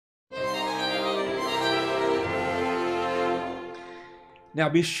Now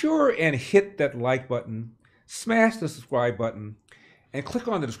be sure and hit that like button, smash the subscribe button, and click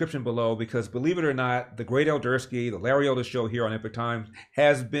on the description below because, believe it or not, the Great Eldersky, the Larry Elder Show here on Epic Times,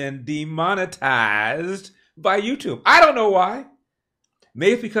 has been demonetized by YouTube. I don't know why.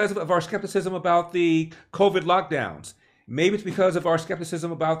 Maybe it's because of our skepticism about the COVID lockdowns. Maybe it's because of our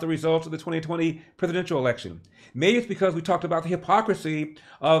skepticism about the results of the 2020 presidential election. Maybe it's because we talked about the hypocrisy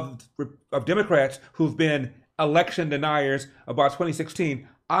of Democrats who've been election deniers about 2016.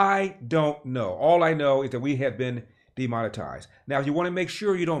 I don't know. All I know is that we have been demonetized. Now, if you want to make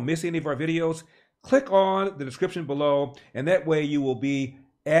sure you don't miss any of our videos, click on the description below, and that way you will be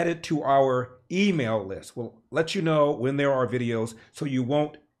added to our email list. We'll let you know when there are videos so you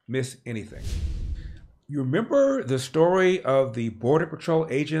won't miss anything. You remember the story of the Border Patrol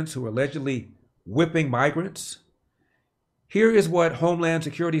agents who were allegedly whipping migrants? Here is what Homeland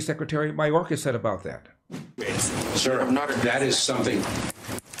Security Secretary Mayorkas said about that. Sir, that is something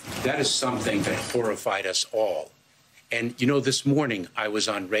that horrified us all. And, you know, this morning I was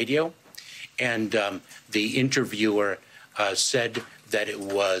on radio, and the interviewer said that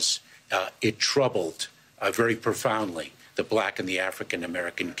it troubled very profoundly the Black and the African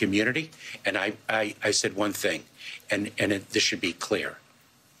American community. And I said one thing, and this should be clear.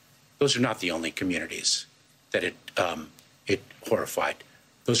 Those are not the only communities that it horrified.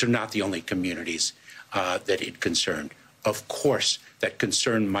 Those are not the only communities that it concerned. Of course, that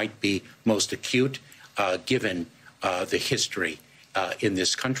concern might be most acute given the history in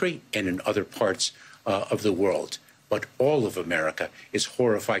this country and in other parts of the world. But all of America is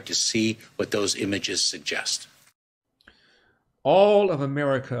horrified to see what those images suggest. All of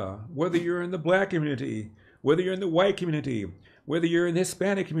America, whether you're in the Black community, whether you're in the white community, whether you're in the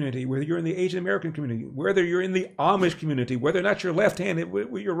Hispanic community, whether you're in the Asian American community, whether you're in the Amish community, whether or not you're left-handed,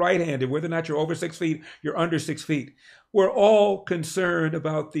 whether you're right-handed, whether or not you're over 6 feet, you're under 6 feet, we're all concerned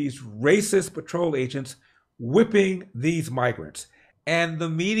about these racist patrol agents whipping these migrants. And the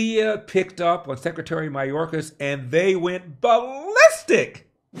media picked up on Secretary Mayorkas, and they went ballistic.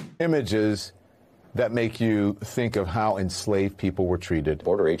 Images that make you think of how enslaved people were treated.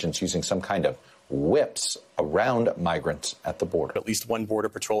 Border agents using some kind of whips around migrants at the border. At least one Border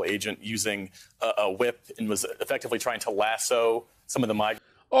Patrol agent using a whip and was effectively trying to lasso some of the migrants.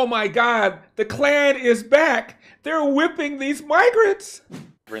 Oh my God, the Klan is back. They're whipping these migrants.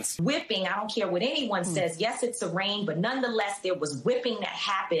 Whipping, I don't care what anyone says. Yes, it's a rein, but nonetheless, there was whipping that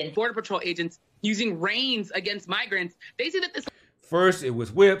happened. Border Patrol agents using reins against migrants. They see that this. First, it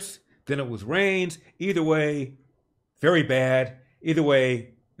was whips, then it was reins. Either way, very bad. Either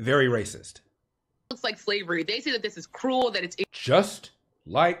way, very racist. Looks like slavery. They say that this is cruel, that it's just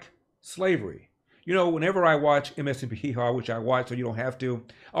like slavery. You know, whenever I watch MSNBC, which I watch so you don't have to,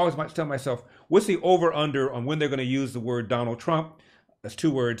 I always might tell myself, what's the over-under on when they're going to use the word Donald Trump? That's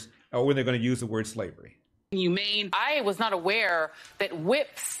 2 words. Or when they're going to use the word slavery. Humane. I was not aware that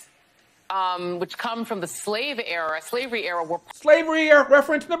whips, which come from the slavery era, were slavery era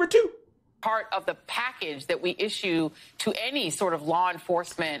reference number 2. Part of the package that we issue to any sort of law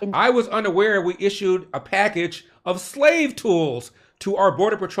enforcement. I was unaware we issued a package of slave tools to our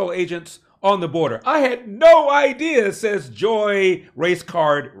Border Patrol agents on the border. I had no idea, says Joy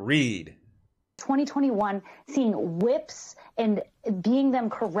Racecard Reed. 2021, seeing whips and being them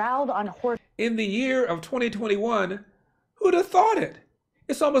corralled on horses. In the year of 2021, who'd have thought it?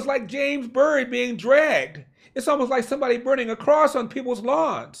 It's almost like James Byrd being dragged. It's almost like somebody burning a cross on people's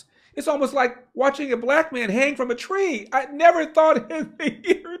lawns. It's almost like watching a Black man hang from a tree. I never thought in the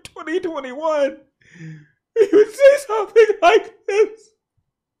year 2021 he would say something like this.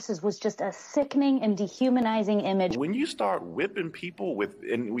 This was just a sickening and dehumanizing image. When you start whipping people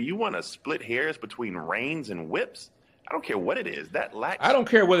and you want to split hairs between reins and whips, I don't care what it is. I don't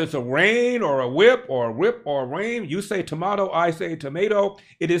care whether it's a rein or a whip or a rein. You say tomato, I say tomato.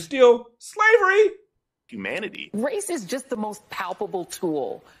 It is still slavery. Humanity. Race is just the most palpable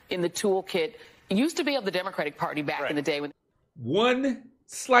tool in the toolkit. It used to be of the Democratic Party back in the day. One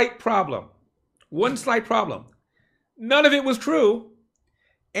slight problem. None of it was true.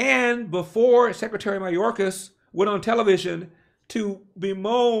 And before Secretary Mayorkas went on television to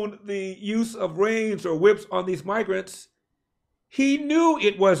bemoan the use of reins or whips on these migrants, he knew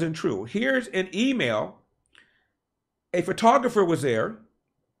it wasn't true. Here's an email. A photographer was there.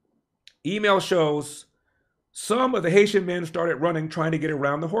 Email shows some of the Haitian men started running, trying to get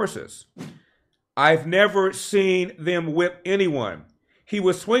around the horses. I've never seen them whip anyone. He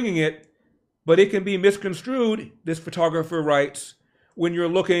was swinging it, but it can be misconstrued, this photographer writes, when you're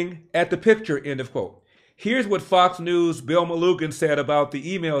looking at the picture, end of quote. Here's what Fox News' Bill Malugin said about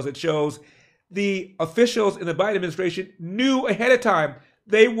the emails. It shows the officials in the Biden administration knew ahead of time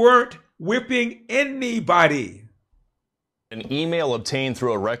they weren't whipping anybody. An email obtained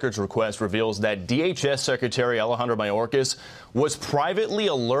through a records request reveals that DHS Secretary Alejandro Mayorkas was privately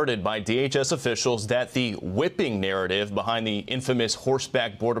alerted by DHS officials that the whipping narrative behind the infamous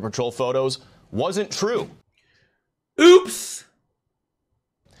horseback Border Patrol photos wasn't true. Oops!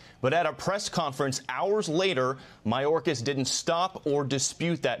 But at a press conference hours later, Mayorkas didn't stop or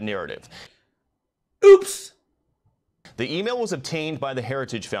dispute that narrative. Oops! The email was obtained by the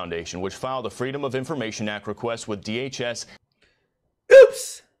Heritage Foundation, which filed a Freedom of Information Act request with DHS.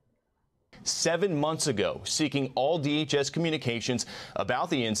 Oops! 7 months ago, seeking all DHS communications about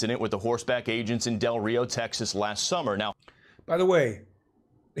the incident with the horseback agents in Del Rio, Texas last summer. Now, by the way,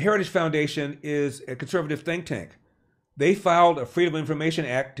 the Heritage Foundation is a conservative think tank. They filed a Freedom of Information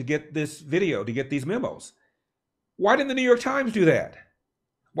Act to get this video, to get these memos. Why didn't the New York Times do that?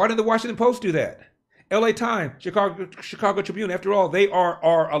 Why didn't the Washington Post do that? LA Times, Chicago Tribune, after all, they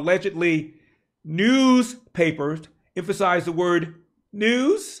are allegedly newspapers. Emphasize the word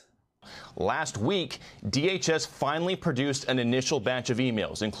news. Last week, DHS finally produced an initial batch of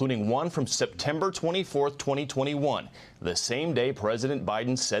emails, including one from September 24th, 2021, the same day President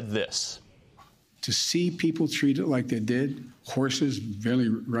Biden said this. To see people treated like they did, horses barely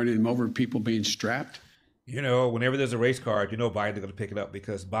running them over, people being strapped. You know, whenever there's a race card, you know Biden's going to pick it up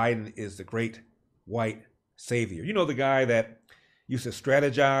because Biden is the great white savior. You know, the guy that used to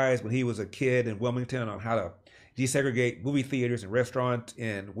strategize when he was a kid in Wilmington on how to desegregate movie theaters and restaurants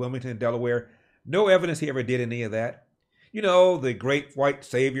in Wilmington, Delaware. No evidence he ever did any of that. You know, the great white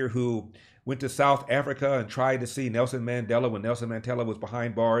savior who went to South Africa and tried to see Nelson Mandela when Nelson Mandela was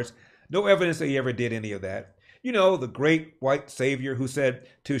behind bars. No evidence that he ever did any of that. You know, the great white savior who said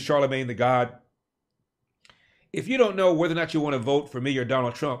to Charlemagne the God, if you don't know whether or not you want to vote for me or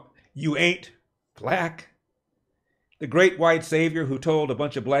Donald Trump, you ain't black. The great white savior who told a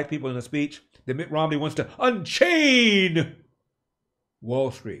bunch of black people in a speech that Mitt Romney wants to unchain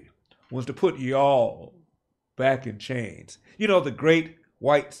Wall Street, wants to put y'all back in chains. You know, the great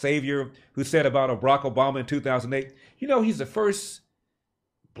white savior who said about Barack Obama in 2008, you know, he's the first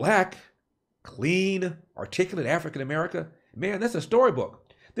black, clean, articulate African American. Man, that's a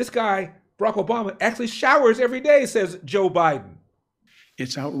storybook. This guy, Barack Obama, actually showers every day, says Joe Biden.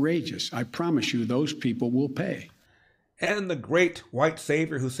 It's outrageous. I promise you those people will pay. And the great white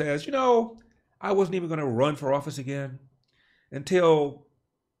savior who says, you know, I wasn't even going to run for office again until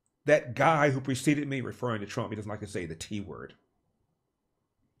that guy who preceded me, referring to Trump, he doesn't like to say the T word.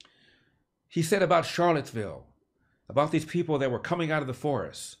 He said about Charlottesville, about these people that were coming out of the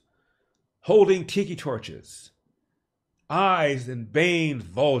forest, holding tiki torches, eyes and veins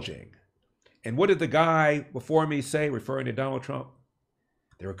bulging. And what did the guy before me say, referring to Donald Trump?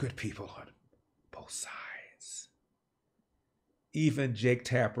 There are good people on both sides. Even Jake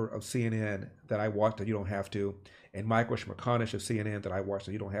Tapper of CNN, that I watched, that you don't have to, and Michael McConish of CNN, that I watched,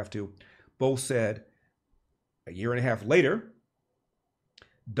 that you don't have to, both said a year and a half later,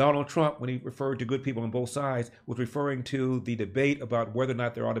 Donald Trump, when he referred to good people on both sides, was referring to the debate about whether or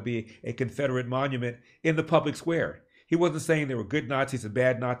not there ought to be a Confederate monument in the public square. He wasn't saying there were good Nazis and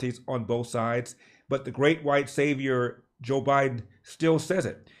bad Nazis on both sides, but the great white savior, Joe Biden, still says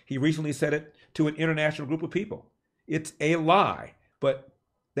it. He recently said it to an international group of people. It's a lie, but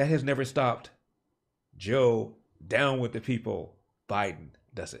that has never stopped Joe down with the people. Biden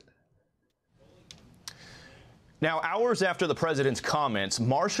does it. Now, hours after the president's comments,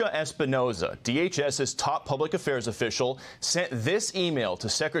 Marcia Espinoza, DHS's top public affairs official, sent this email to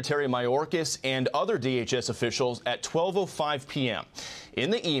Secretary Mayorkas and other DHS officials at 12:05 p.m. In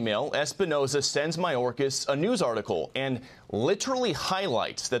the email, Espinoza sends Mayorkas a news article and literally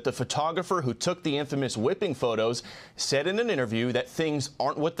highlights that the photographer who took the infamous whipping photos said in an interview that things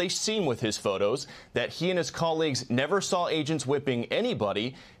aren't what they seem with his photos, that he and his colleagues never saw agents whipping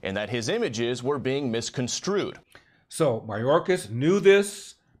anybody, and that his images were being misconstrued. So Mayorkas knew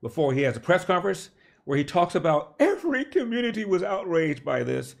this before he has a press conference where he talks about every community was outraged by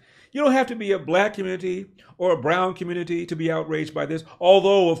this. You don't have to be a black community or a brown community to be outraged by this.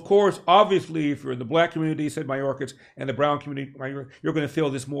 Although, of course, obviously, if you're in the black community, said Mayorkas, and the brown community, you're going to feel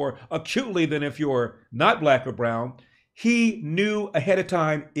this more acutely than if you're not black or brown. He knew ahead of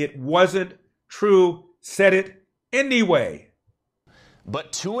time it wasn't true, said it anyway.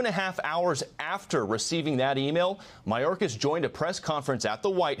 But 2.5 hours after receiving that email, Mayorkas joined a press conference at the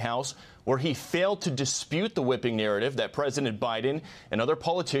White House where he failed to dispute the whipping narrative that President Biden and other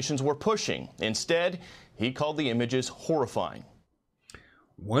politicians were pushing. Instead, he called the images horrifying.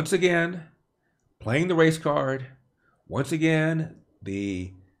 Once again, playing the race card. Once again,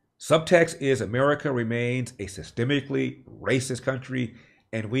 the Subtext is America remains a systemically racist country,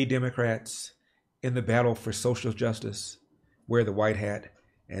 and we Democrats in the battle for social justice wear the white hat.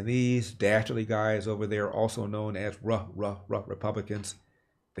 And these dastardly guys over there, also known as rough Republicans,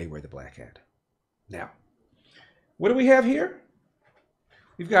 they wear the black hat. Now, what do we have here?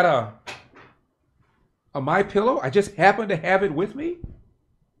 We've got a MyPillow. I just happen to have it with me.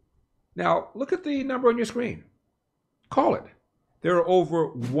 Now, look at the number on your screen. Call it. There are over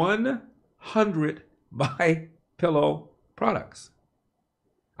 100 MyPillow products.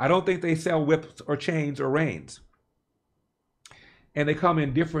 I don't think they sell whips or chains or reins. And they come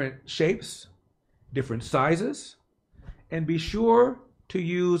in different shapes, different sizes. And be sure to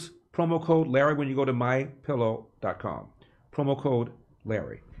use promo code Larry when you go to MyPillow.com. Promo code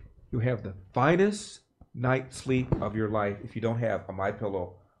Larry. You have the finest night's sleep of your life if you don't have a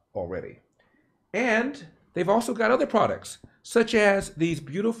MyPillow already. And they've also got other products, such as these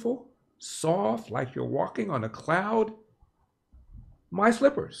beautiful, soft, like you're walking on a cloud, My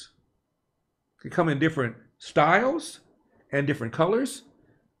Slippers. They come in different styles and different colors.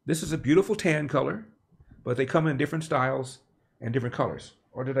 This is a beautiful tan color, but they come in different styles and different colors.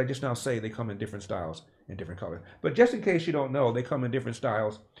 Or did I just now say they come in different styles and different colors? But just in case you don't know, they come in different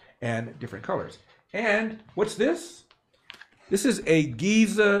styles and different colors. And what's this? This is a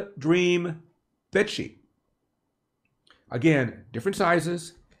Giza Dream bedsheet. Again, different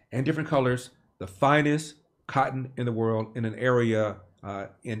sizes and different colors. The finest cotton in the world in an area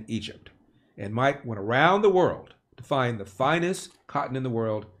in Egypt. And Mike went around the world to find the finest cotton in the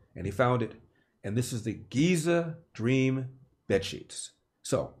world, and he found it. And this is the Giza Dream bedsheets.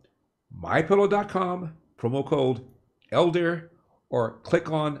 So, MyPillow.com, promo code ELDER, or click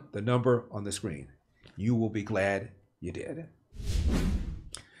on the number on the screen. You will be glad you did.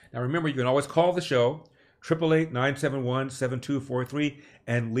 Now remember, you can always call the show, 888-971-7243,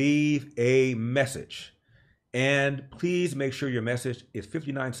 and leave a message. And please make sure your message is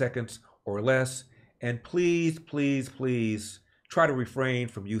 59 seconds or less. And please, please, please try to refrain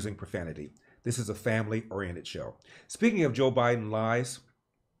from using profanity. This is a family-oriented show. Speaking of Joe Biden lies,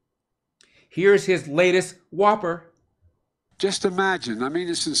 here's his latest whopper. Just imagine, I mean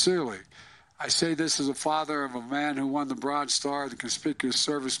it sincerely. I say this as a father of a man who won the Bronze Star, the Conspicuous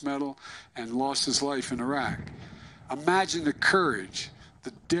Service Medal, and lost his life in Iraq. Imagine the courage,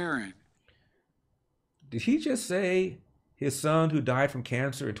 the daring. Did he just say his son, who died from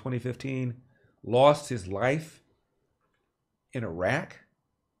cancer in 2015, lost his life in Iraq?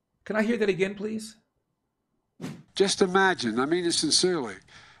 Can I hear that again, please? Just imagine, I mean it sincerely.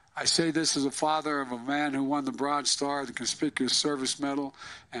 I say this as a father of a man who won the Bronze Star, the Conspicuous Service Medal,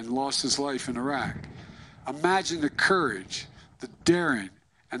 and lost his life in Iraq. Imagine the courage, the daring,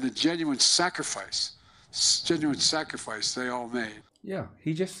 and the genuine sacrifice they all made. Yeah,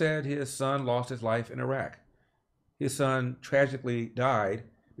 he just said his son lost his life in Iraq. His son tragically died.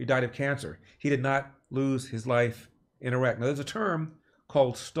 He died of cancer. He did not lose his life in Iraq. Now, there's a term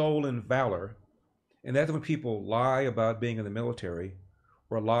called stolen valor, and that's when people lie about being in the military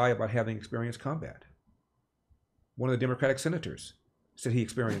or lie about having experienced combat. One of the Democratic senators said he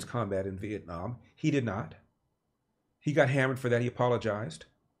experienced combat in Vietnam. He did not. He got hammered for that. He apologized.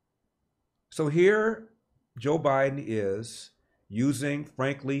 So here, Joe Biden is using,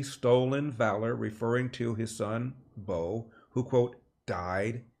 frankly, stolen valor, referring to his son, Beau, who, quote,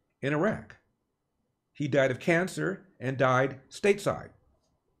 died in Iraq. He died of cancer and died stateside.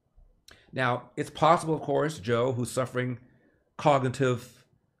 Now, it's possible, of course, Joe, who's suffering cognitive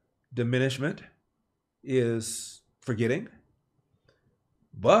diminishment, is forgetting.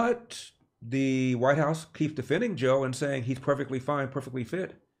 But the White House keeps defending Joe and saying he's perfectly fine, perfectly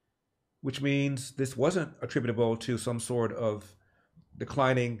fit, which means this wasn't attributable to some sort of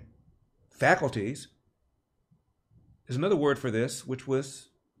declining faculties. There's another word for this, which was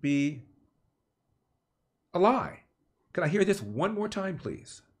be a lie. Can I hear this one more time,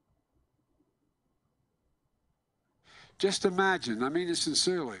 please? Just imagine, I mean it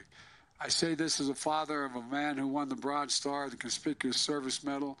sincerely. I say this as a father of a man who won the Bronze Star, the Conspicuous Service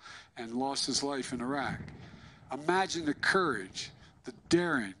Medal, and lost his life in Iraq. Imagine the courage, the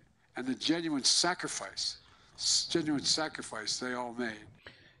daring, and the genuine sacrifice they all made.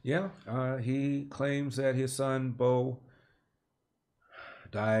 Yeah, he claims that his son, Beau,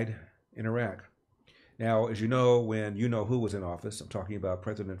 died in Iraq. Now, as you know, when you know who was in office, I'm talking about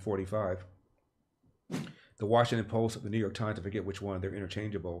President 45, the Washington Post, the New York Times, I forget which one, they're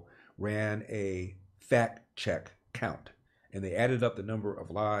interchangeable, ran a fact check count, and they added up the number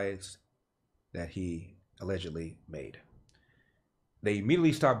of lies that he allegedly made. They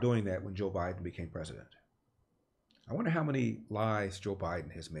immediately stopped doing that when Joe Biden became president. I wonder how many lies Joe Biden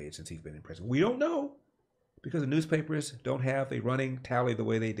has made since he's been in prison. We don't know because the newspapers don't have a running tally the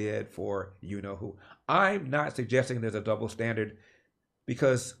way they did for you-know-who. I'm not suggesting there's a double standard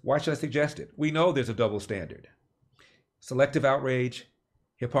because why should I suggest it? We know there's a double standard. Selective outrage,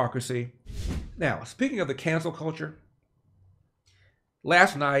 hypocrisy. Now, speaking of the cancel culture,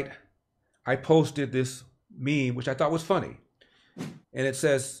 last night I posted this meme, which I thought was funny. And it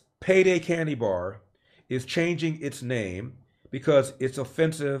says, Payday Candy Bar is changing its name because it's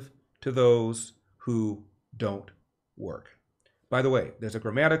offensive to those who don't work. By the way, there's a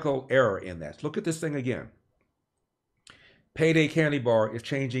grammatical error in that. Look at this thing again. Payday Candy Bar is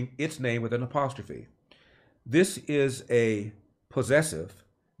changing its name with an apostrophe. This is a possessive,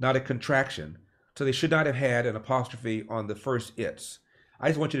 not a contraction. So they should not have had an apostrophe on the first it's. I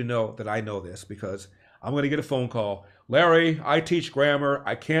just want you to know that I know this because I'm going to get a phone call. Larry, I teach grammar.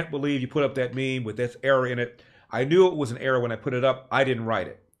 I can't believe you put up that meme with this error in it. I knew it was an error when I put it up. I didn't write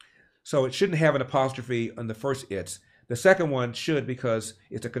it. So it shouldn't have an apostrophe on the first it's. The second one should because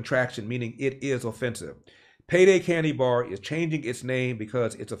it's a contraction, meaning it is offensive. Payday Candy Bar is changing its name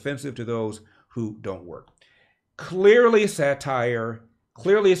because it's offensive to those who don't work. Clearly satire,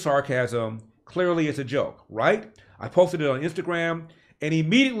 clearly sarcasm, clearly it's a joke, right? I posted it on Instagram and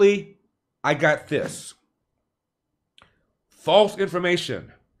immediately I got this. False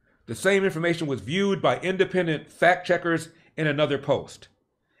information. The same information was viewed by independent fact checkers in another post.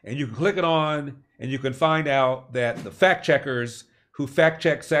 And you can click it on and you can find out that the fact checkers who fact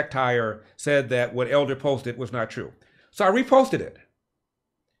checked satire said that what Elder posted was not true. So I reposted it.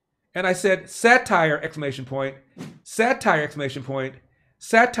 And I said, satire, exclamation point, satire, exclamation point,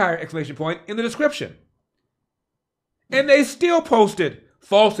 satire, exclamation point in the description. And they still posted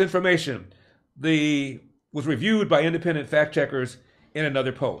false information. Was reviewed by independent fact checkers in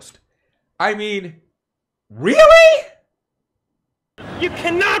another post. I mean, really? You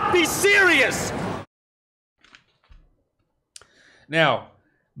cannot be serious! Now,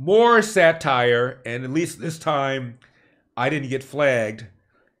 more satire, and at least this time I didn't get flagged.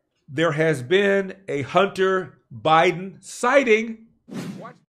 There has been a Hunter Biden sighting.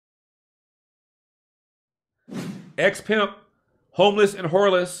 What? Ex-pimp, homeless and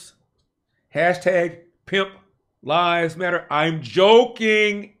whoreless. Hashtag pimp lives matter. I'm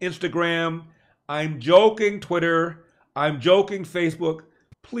joking, Instagram. I'm joking, Twitter. I'm joking, Facebook.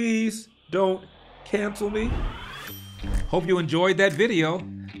 Please don't cancel me. Hope you enjoyed that video.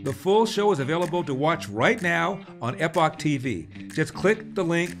 The full show is available to watch right now on Epoch TV. Just click the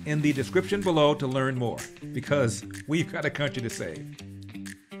link in the description below to learn more, because we've got a country to save.